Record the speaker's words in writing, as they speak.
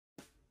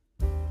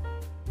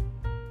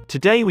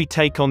Today we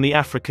take on the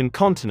African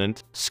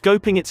continent,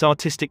 scoping its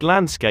artistic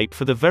landscape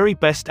for the very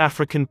best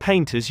African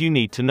painters you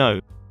need to know.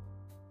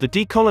 The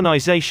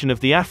decolonization of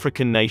the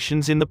African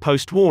nations in the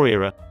post-war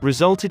era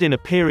resulted in a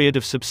period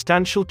of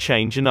substantial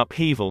change and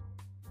upheaval.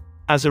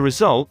 As a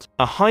result,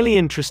 a highly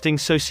interesting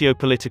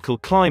socio-political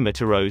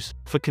climate arose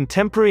for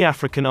contemporary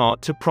African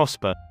art to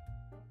prosper.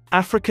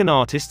 African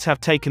artists have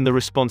taken the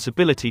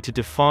responsibility to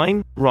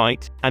define,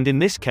 write, and in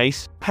this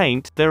case,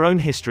 paint, their own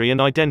history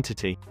and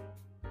identity.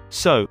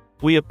 So,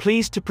 we are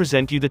pleased to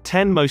present you the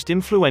 10 most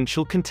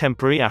influential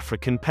contemporary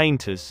African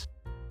painters.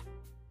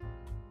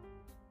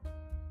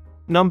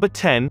 Number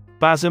 10,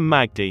 Bassem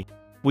Magdi.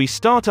 We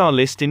start our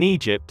list in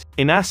Egypt,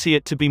 in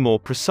Asiut to be more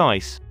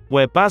precise,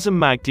 where Bassem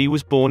Magdi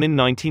was born in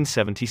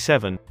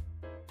 1977.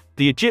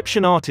 The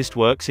Egyptian artist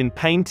works in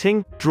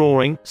painting,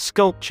 drawing,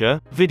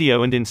 sculpture,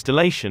 video and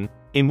installation,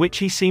 in which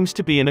he seems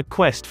to be in a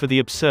quest for the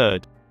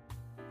absurd.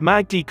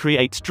 Magdi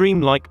creates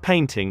dreamlike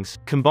paintings,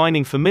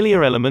 combining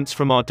familiar elements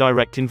from our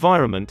direct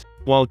environment,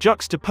 while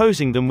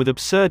juxtaposing them with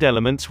absurd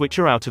elements which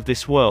are out of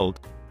this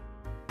world.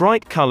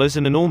 Bright colors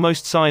and an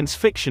almost science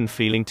fiction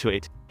feeling to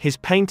it, his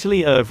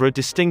painterly oeuvre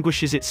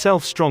distinguishes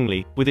itself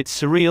strongly, with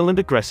its surreal and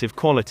aggressive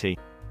quality.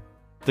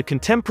 The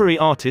contemporary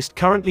artist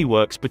currently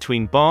works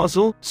between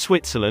Basel,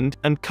 Switzerland,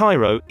 and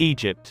Cairo,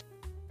 Egypt.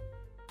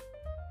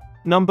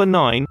 Number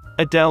 9,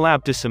 Adel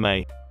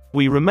Abdessameh.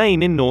 We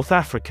remain in North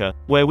Africa,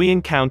 where we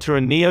encounter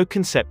a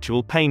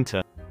neo-conceptual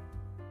painter.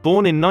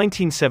 Born in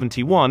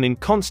 1971 in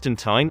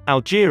Constantine,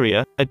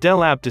 Algeria, Adel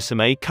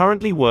Abdessameh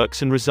currently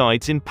works and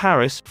resides in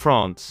Paris,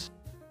 France.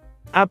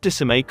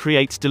 Abdessameh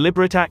creates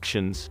deliberate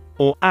actions,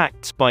 or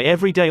acts by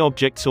everyday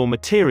objects or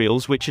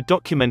materials which are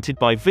documented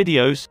by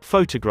videos,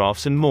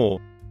 photographs and more.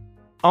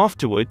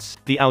 Afterwards,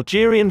 the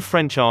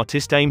Algerian-French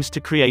artist aims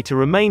to create a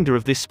remainder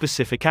of this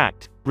specific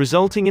act,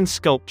 resulting in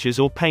sculptures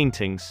or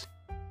paintings.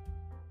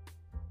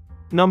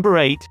 Number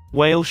 8,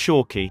 Wael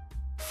Shawky.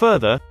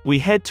 Further, we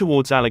head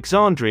towards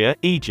Alexandria,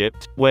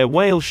 Egypt, where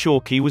Wael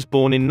Shawky was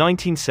born in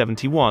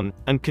 1971,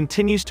 and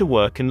continues to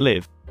work and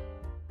live.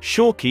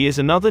 Shawky is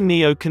another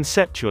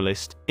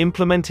neo-conceptualist,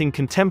 implementing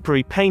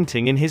contemporary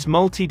painting in his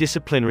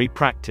multidisciplinary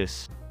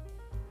practice.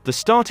 The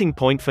starting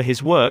point for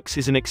his works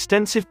is an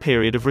extensive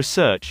period of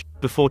research,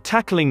 before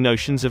tackling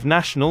notions of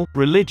national,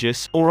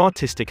 religious, or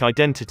artistic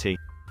identity.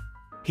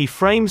 He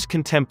frames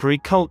contemporary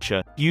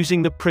culture,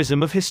 using the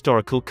prism of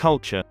historical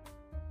culture.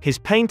 His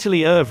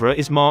painterly oeuvre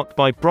is marked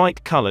by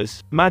bright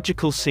colors,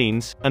 magical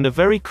scenes, and a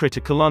very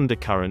critical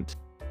undercurrent.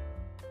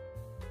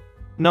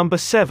 Number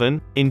 7,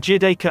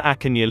 Njideka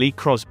Akinyele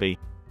Crosby.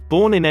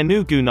 Born in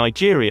Enugu,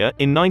 Nigeria,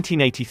 in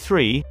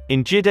 1983,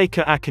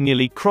 Njideka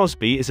Akinyele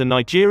Crosby is a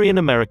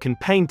Nigerian-American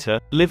painter,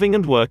 living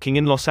and working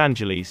in Los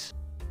Angeles.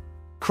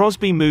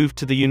 Crosby moved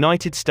to the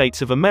United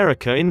States of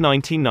America in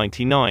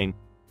 1999.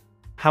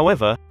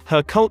 However,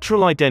 her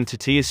cultural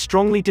identity is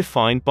strongly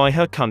defined by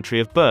her country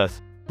of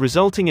birth,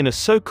 resulting in a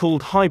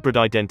so-called hybrid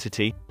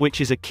identity,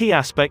 which is a key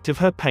aspect of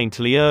her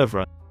painterly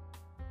oeuvre.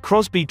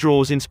 Crosby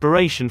draws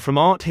inspiration from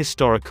art,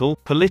 historical,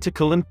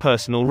 political and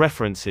personal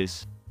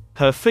references.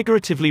 Her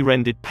figuratively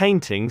rendered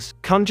paintings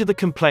conjure the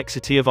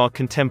complexity of our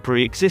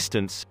contemporary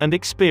existence and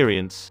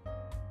experience.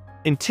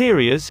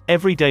 Interiors,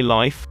 everyday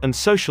life, and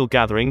social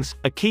gatherings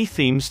are key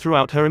themes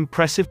throughout her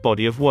impressive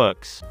body of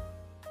works.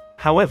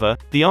 However,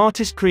 the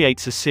artist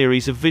creates a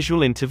series of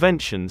visual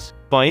interventions,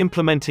 by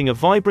implementing a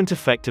vibrant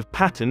effect of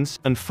patterns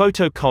and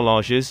photo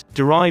collages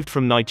derived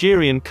from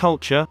Nigerian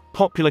culture,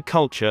 popular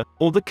culture,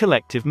 or the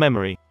collective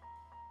memory.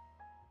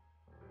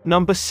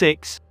 Number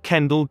 6,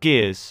 Kendell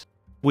Geers.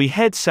 We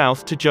head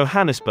south to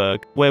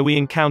Johannesburg, where we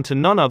encounter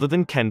none other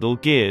than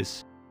Kendell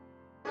Geers.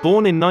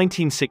 Born in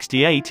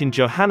 1968 in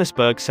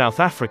Johannesburg,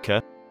 South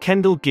Africa,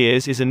 Kendell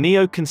Geers is a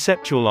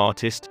neo-conceptual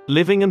artist,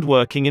 living and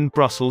working in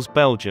Brussels,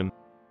 Belgium.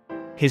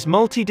 His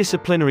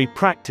multidisciplinary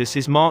practice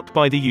is marked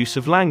by the use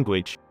of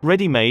language,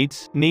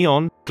 ready-mades,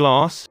 neon,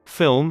 glass,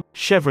 film,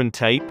 chevron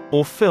tape,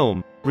 or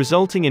film,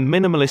 resulting in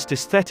minimalist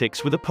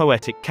aesthetics with a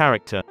poetic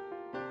character.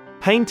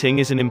 Painting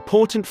is an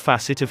important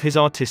facet of his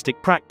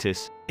artistic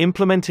practice,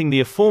 implementing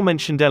the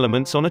aforementioned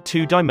elements on a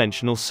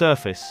two-dimensional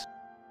surface.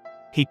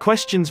 He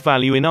questions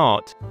value in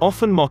art,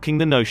 often mocking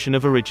the notion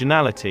of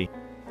originality.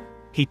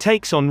 He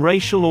takes on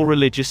racial or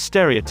religious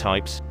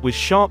stereotypes, with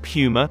sharp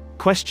humor,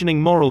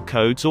 questioning moral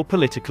codes or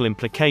political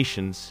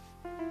implications.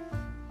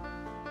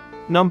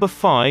 Number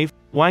 5,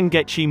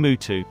 Wangechi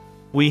Mutu.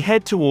 We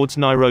head towards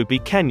Nairobi,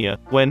 Kenya,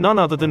 where none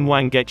other than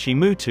Wangechi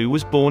Mutu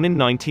was born in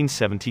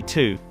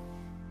 1972.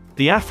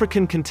 The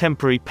African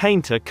contemporary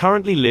painter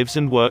currently lives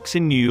and works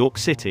in New York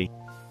City.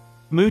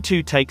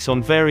 Mutu takes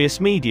on various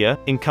media,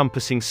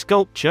 encompassing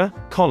sculpture,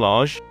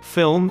 collage,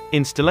 film,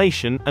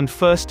 installation, and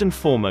first and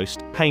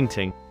foremost,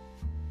 painting.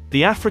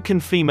 The African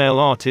female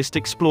artist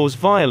explores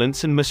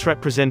violence and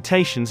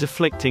misrepresentations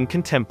afflicting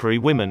contemporary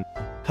women.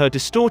 Her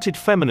distorted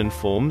feminine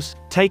forms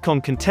take on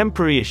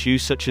contemporary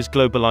issues such as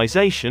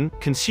globalization,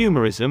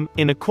 consumerism,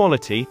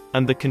 inequality,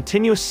 and the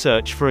continuous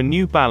search for a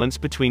new balance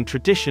between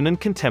tradition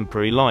and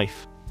contemporary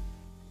life.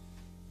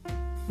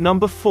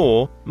 Number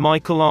 4,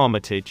 Michael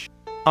Armitage.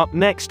 Up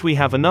next we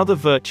have another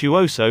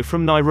virtuoso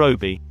from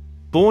Nairobi.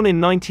 Born in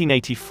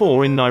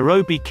 1984 in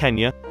Nairobi,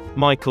 Kenya,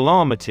 Michael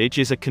Armitage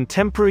is a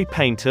contemporary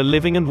painter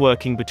living and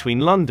working between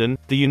London,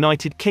 the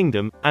United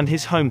Kingdom, and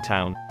his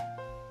hometown.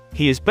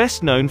 He is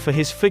best known for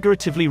his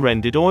figuratively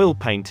rendered oil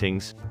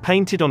paintings,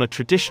 painted on a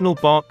traditional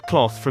bark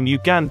cloth from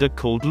Uganda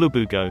called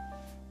lubugo.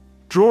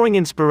 Drawing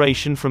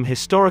inspiration from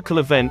historical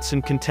events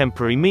and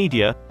contemporary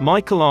media,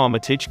 Michael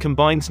Armitage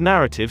combines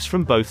narratives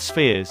from both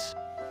spheres.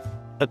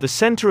 At the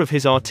center of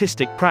his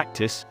artistic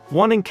practice,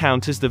 one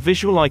encounters the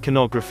visual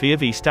iconography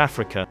of East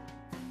Africa.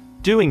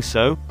 Doing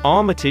so,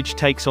 Armitage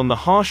takes on the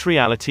harsh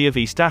reality of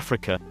East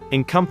Africa,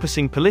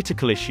 encompassing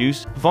political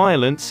issues,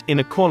 violence,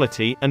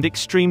 inequality, and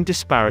extreme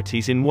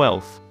disparities in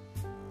wealth.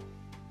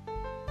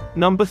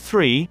 Number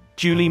 3,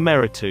 Julie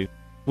Meritu.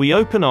 We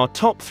open our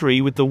top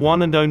 3 with the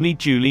one and only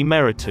Julie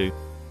Meritu.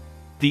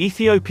 The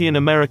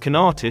Ethiopian-American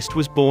artist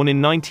was born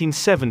in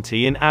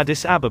 1970 in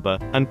Addis Ababa,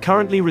 and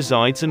currently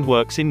resides and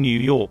works in New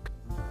York.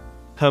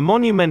 Her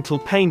monumental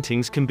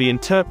paintings can be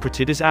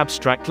interpreted as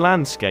abstract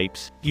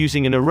landscapes,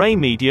 using an array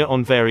media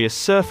on various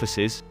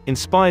surfaces,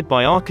 inspired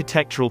by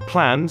architectural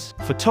plans,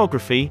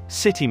 photography,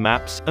 city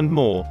maps, and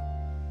more.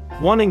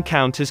 One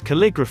encounters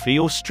calligraphy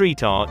or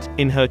street art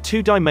in her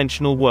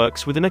two-dimensional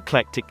works with an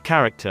eclectic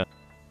character.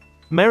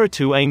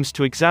 Meritu aims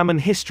to examine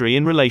history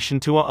in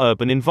relation to our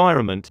urban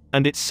environment,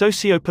 and its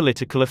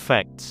socio-political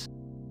effects.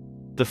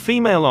 The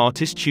female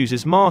artist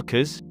chooses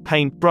markers,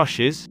 paint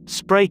brushes,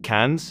 spray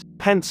cans,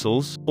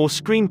 pencils, or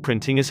screen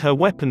printing as her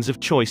weapons of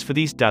choice for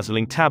these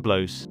dazzling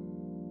tableaus.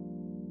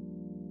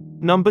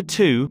 Number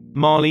 2,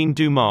 Marlene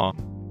Dumas.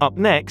 Up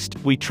next,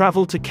 we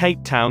travel to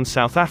Cape Town,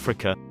 South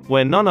Africa,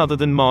 where none other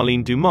than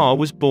Marlene Dumas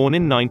was born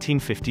in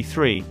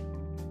 1953.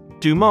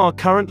 Dumas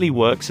currently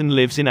works and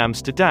lives in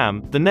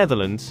Amsterdam, the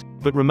Netherlands,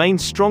 but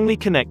remains strongly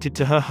connected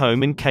to her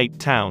home in Cape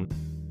Town.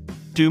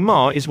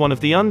 Dumas is one of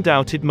the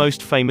undoubted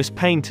most famous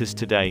painters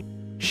today.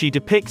 She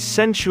depicts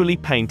sensually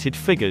painted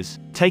figures,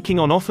 taking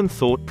on often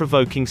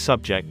thought-provoking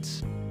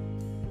subjects.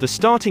 The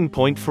starting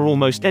point for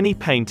almost any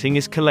painting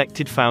is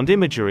collected found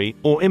imagery,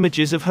 or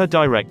images of her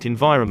direct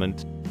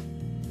environment.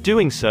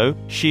 Doing so,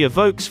 she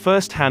evokes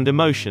first-hand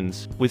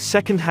emotions, with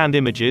second-hand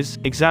images,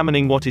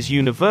 examining what is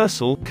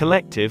universal,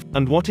 collective,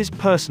 and what is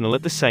personal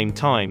at the same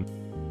time.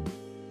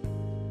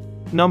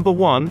 Number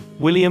 1,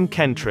 William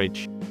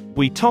Kentridge.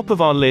 We top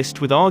of our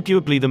list with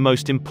arguably the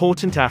most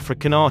important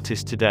African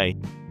artist today.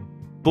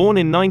 Born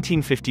in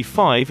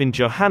 1955 in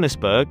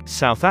Johannesburg,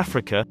 South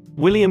Africa,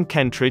 William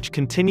Kentridge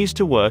continues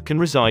to work and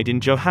reside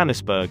in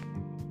Johannesburg.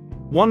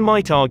 One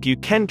might argue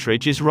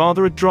Kentridge is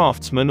rather a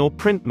draftsman or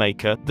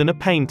printmaker than a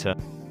painter.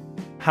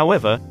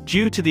 However,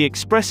 due to the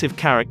expressive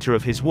character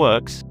of his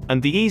works,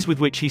 and the ease with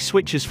which he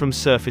switches from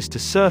surface to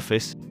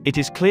surface, it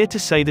is clear to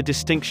say the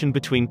distinction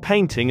between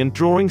painting and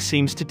drawing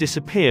seems to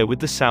disappear with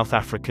the South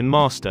African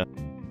master.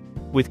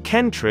 With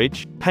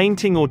Kentridge,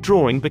 painting or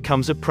drawing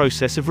becomes a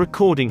process of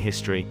recording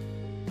history.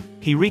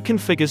 He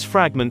reconfigures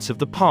fragments of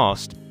the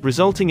past,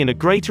 resulting in a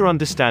greater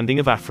understanding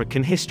of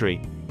African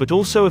history, but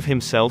also of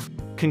himself,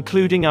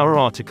 concluding our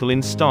article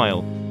in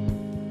style.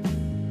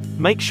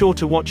 Make sure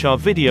to watch our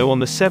video on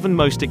the 7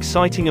 most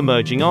exciting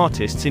emerging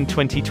artists in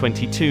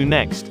 2022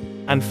 next,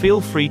 and feel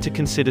free to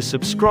consider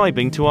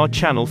subscribing to our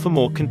channel for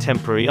more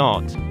contemporary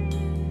art.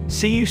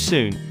 See you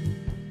soon.